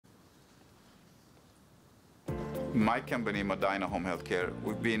My company, Medina Home Healthcare,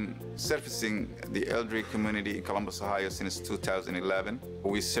 we've been servicing the elderly community in Columbus, Ohio since 2011.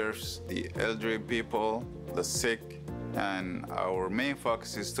 We serve the elderly people, the sick, and our main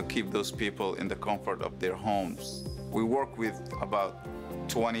focus is to keep those people in the comfort of their homes. We work with about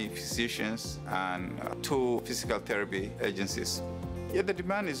 20 physicians and 2 physical therapy agencies. Yeah, the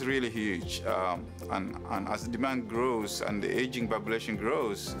demand is really huge, and as the demand grows and the aging population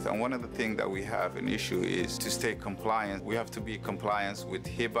grows, and one of the things that we have an issue is to stay compliant. We have to be compliant with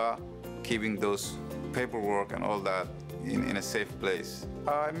HIPAA, keeping those paperwork and all that in a safe place.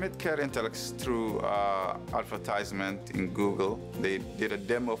 I met Kare Intellex through advertisement in Google. They did a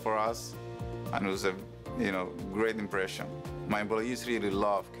demo for us, and it was a great impression. My employees really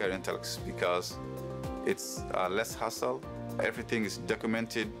love Kare Intellex because it's less hassle. Everything is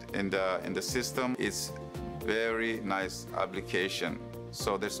documented in the system. It's very nice application,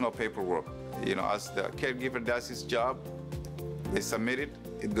 so there's no paperwork. As the caregiver does his job, they submit it,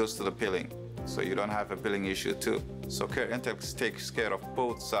 it goes to the billing, so you don't have a billing issue too. So Kare Intellex takes care of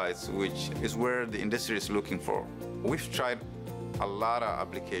both sides, which is where the industry is looking for. We've tried a lot of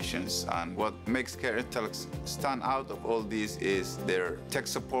applications, and what makes Kare Intellex stand out of all these is their tech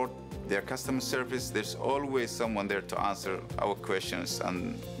support, their customer service. There's always someone there to answer our questions,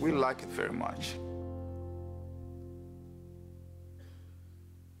 and we like it very much.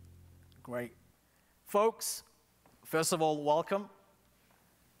 Great. Folks, first of all, welcome.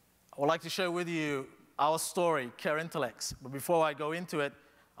 I would like to share with you our story, Kare Intellex. But before I go into it,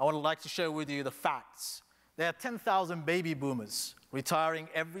 I would like to share with you the facts. There are 10,000 baby boomers retiring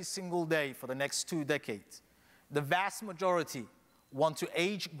every single day for the next 2 decades. The vast majority want to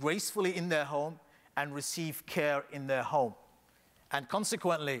age gracefully in their home and receive care in their home. And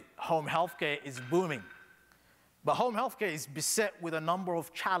consequently, home healthcare is booming. But home healthcare is beset with a number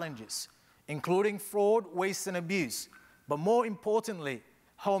of challenges, including fraud, waste, and abuse. But more importantly,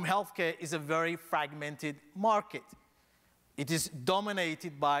 home healthcare is a very fragmented market. It is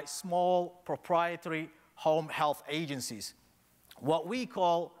dominated by small proprietary home health agencies, what we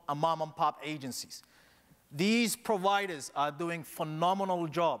call a mom-and-pop agencies. These providers are doing a phenomenal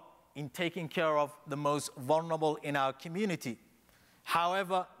job in taking care of the most vulnerable in our community.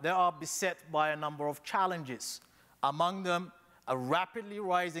 However, they are beset by a number of challenges. Among them, a rapidly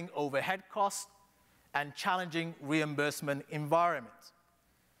rising overhead cost and challenging reimbursement environment.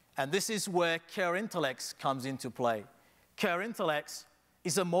 And this is where Kare Intellex comes into play. Kare Intellex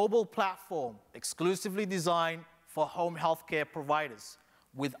is a mobile platform exclusively designed for home healthcare providers.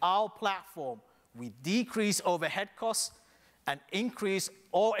 With our platform, we decrease overhead costs and increase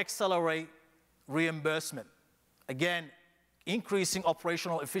or accelerate reimbursement. Again, increasing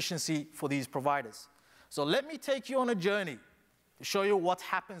operational efficiency for these providers. So let me take you on a journey to show you what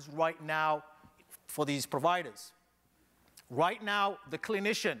happens right now for these providers. Right now, the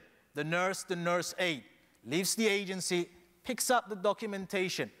clinician, the nurse aide, leaves the agency, picks up the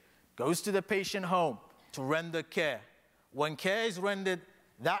documentation, goes to the patient home to render care. When care is rendered,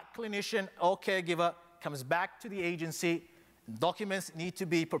 that clinician or caregiver comes back to the agency. Documents need to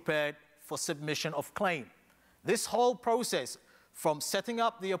be prepared for submission of claim. This whole process, from setting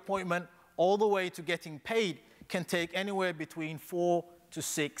up the appointment all the way to getting paid, can take anywhere between 4 to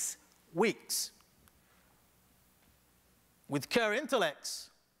 6 weeks. With Kare Intellex,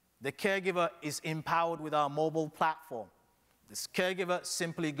 the caregiver is empowered with our mobile platform. This caregiver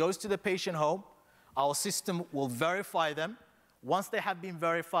simply goes to the patient home. Our system will verify them. Once they have been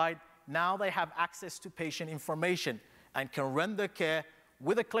verified, now they have access to patient information and can render care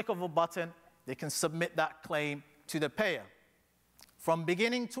with a click of a button. They can submit that claim to the payer. From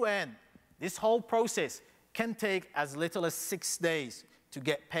beginning to end, this whole process can take as little as 6 days to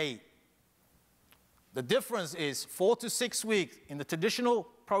get paid. The difference is 4 to 6 weeks in the traditional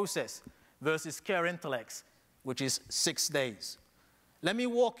process versus Kare Intellex, which is 6 days. Let me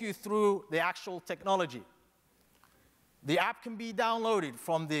walk you through the actual technology. The app can be downloaded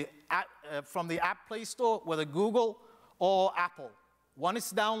from the App Play Store, whether Google or Apple. When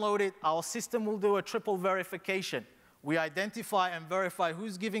it's downloaded, our system will do a triple verification. We identify and verify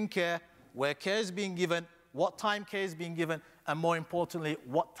who's giving care, where care is being given, what time care is being given, and more importantly,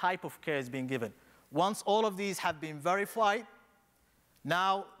 what type of care is being given. Once all of these have been verified,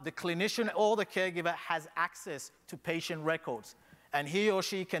 now the clinician or the caregiver has access to patient records, and he or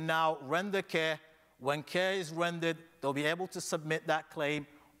she can now render care. When care is rendered, they'll be able to submit that claim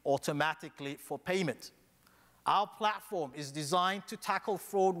automatically for payment. Our platform is designed to tackle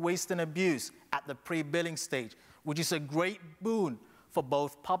fraud, waste, and abuse at the pre-billing stage, which is a great boon for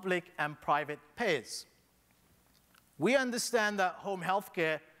both public and private payers. We understand that home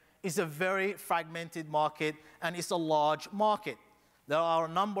healthcare is a very fragmented market, and it's a large market. There are a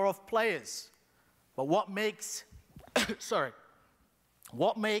number of players. But what makes,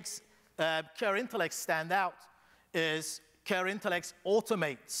 what makes Kare Intellex stand out is Kare Intellex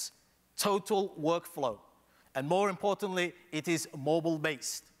automates total workflow. And more importantly, it is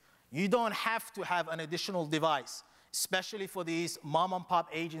mobile-based. You don't have to have an additional device, especially for these mom-and-pop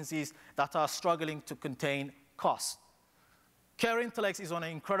agencies that are struggling to contain costs. Kare Intellex is on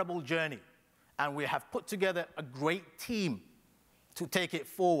an incredible journey, and we have put together a great team to take it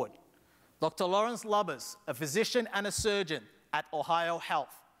forward. Dr. Lawrence Lubbers, a physician and a surgeon at Ohio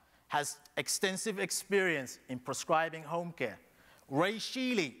Health, has extensive experience in prescribing home care. Ray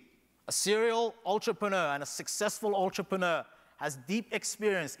Sheely, a serial entrepreneur and a successful entrepreneur, has deep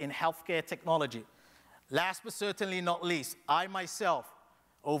experience in healthcare technology. Last but certainly not least, I myself,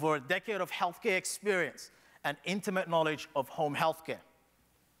 over a decade of healthcare experience and intimate knowledge of home healthcare.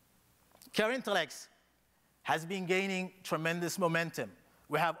 Kare Intellex has been gaining tremendous momentum.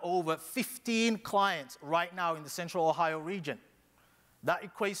 We have over 15 clients right now in the Central Ohio region. That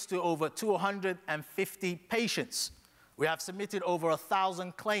equates to over 250 patients. We have submitted over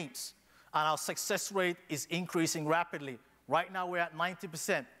 1,000 claims, and our success rate is increasing rapidly. Right now, we're at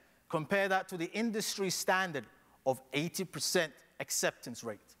 90%. Compare that to the industry standard of 80% acceptance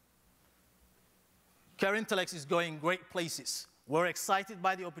rate. Kare Intellex is going great places. We're excited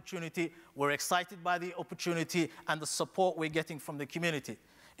by the opportunity. We're excited by the opportunity and the support we're getting from the community.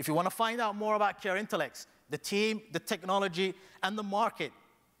 If you want to find out more about Kare Intellex, the team, the technology, and the market,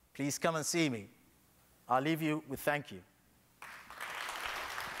 please come and see me. I'll leave you with thank you.